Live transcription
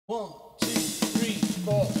1, 2, 3,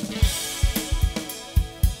 4.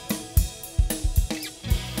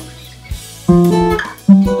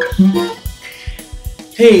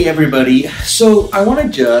 Hey everybody, so I want to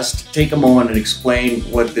just take a moment and explain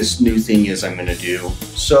what this new thing is I'm going to do.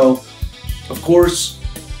 So, of course,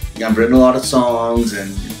 I've written a lot of songs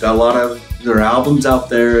and got a lot of their albums out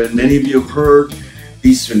there, and many of you have heard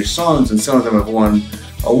these finished songs, and some of them have won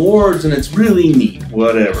awards, and it's really neat.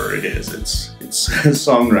 Whatever it is, it's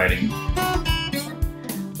songwriting.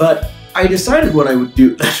 But I decided what I would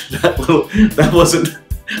do. that wasn't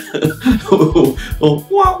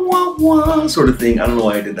wah wah wah sort of thing. I don't know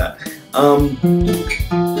why I did that.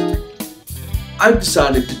 I've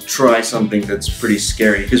decided to try something that's pretty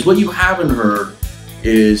scary, because what you haven't heard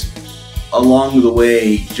is along the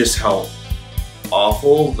way just how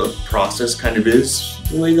awful the process kind of is,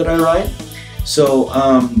 the way that I write. So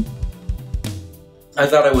I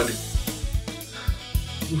thought I would.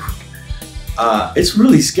 It's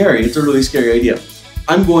really scary. It's a really scary idea.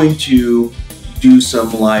 I'm going to do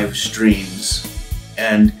some live streams,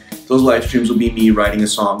 and those live streams will be me writing a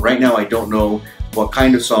song. Right now I don't know what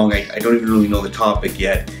kind of song, I don't even really know the topic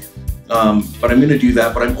yet, but I'm going to do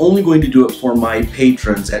that, but I'm only going to do it for my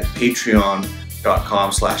patrons at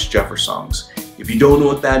patreon.com/jeffersongs. If you don't know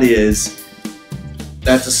what that is,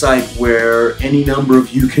 that's a site where any number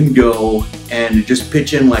of you can go and just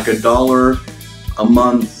pitch in like $1 a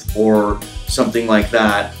month or something like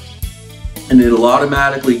that, and it'll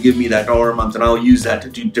automatically give me that $1 a month, and I'll use that to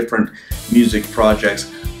do different music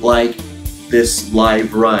projects like this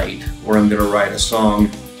live write, where I'm going to write a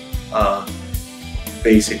song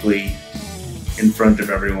basically in front of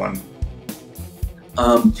everyone.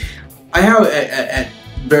 I have at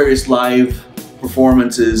various live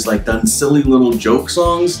performances like done silly little joke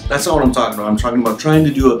songs. That's not what I'm talking about. I'm talking about trying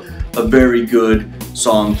to do a very good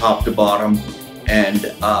song top to bottom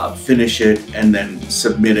and finish it and then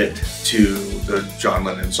submit it to the John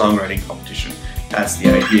Lennon songwriting competition. That's the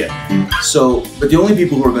idea. So, but the only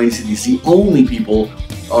people who are going to see these, the only people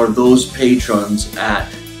are those patrons at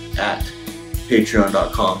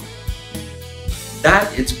patreon.com.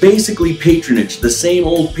 It's basically patronage, the same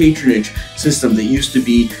old patronage system that used to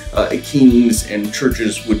be kings and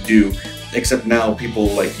churches would do, except now people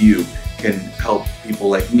like you can help people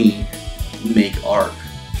like me make art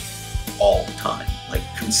all the time, like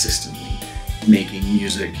consistently making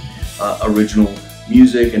music, original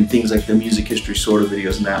music, and things like the music history sort of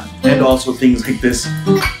videos and that, and also things like this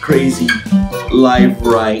crazy live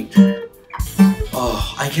write.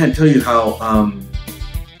 Oh, I can't tell you how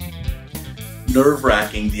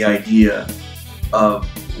nerve-wracking the idea of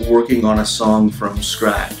working on a song from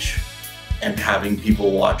scratch and having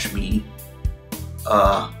people watch me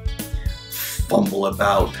fumble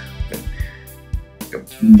about like a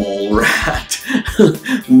mole rat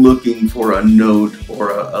looking for a note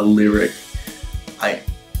or a lyric.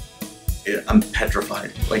 I'm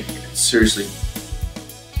petrified. Like, seriously,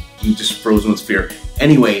 I'm just frozen with fear.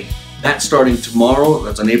 Anyway, that's starting tomorrow.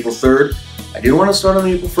 That's on April 3rd. I didn't want to start on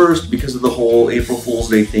April 1st because of the whole April Fool's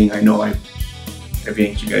Day thing. I know I've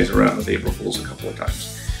yanked you guys around with April Fools a couple of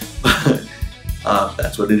times. But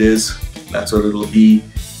that's what it is. That's what it'll be.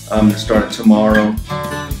 Start it tomorrow.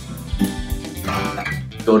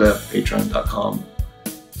 Go to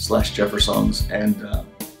patreon.com/jeffersongs and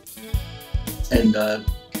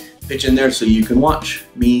pitch in there so you can watch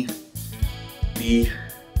me be.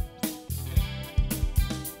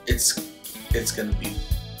 It's gonna be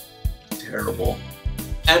terrible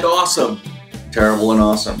and awesome. Terrible and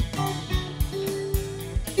awesome.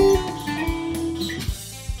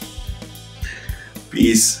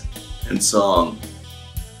 Peace and song.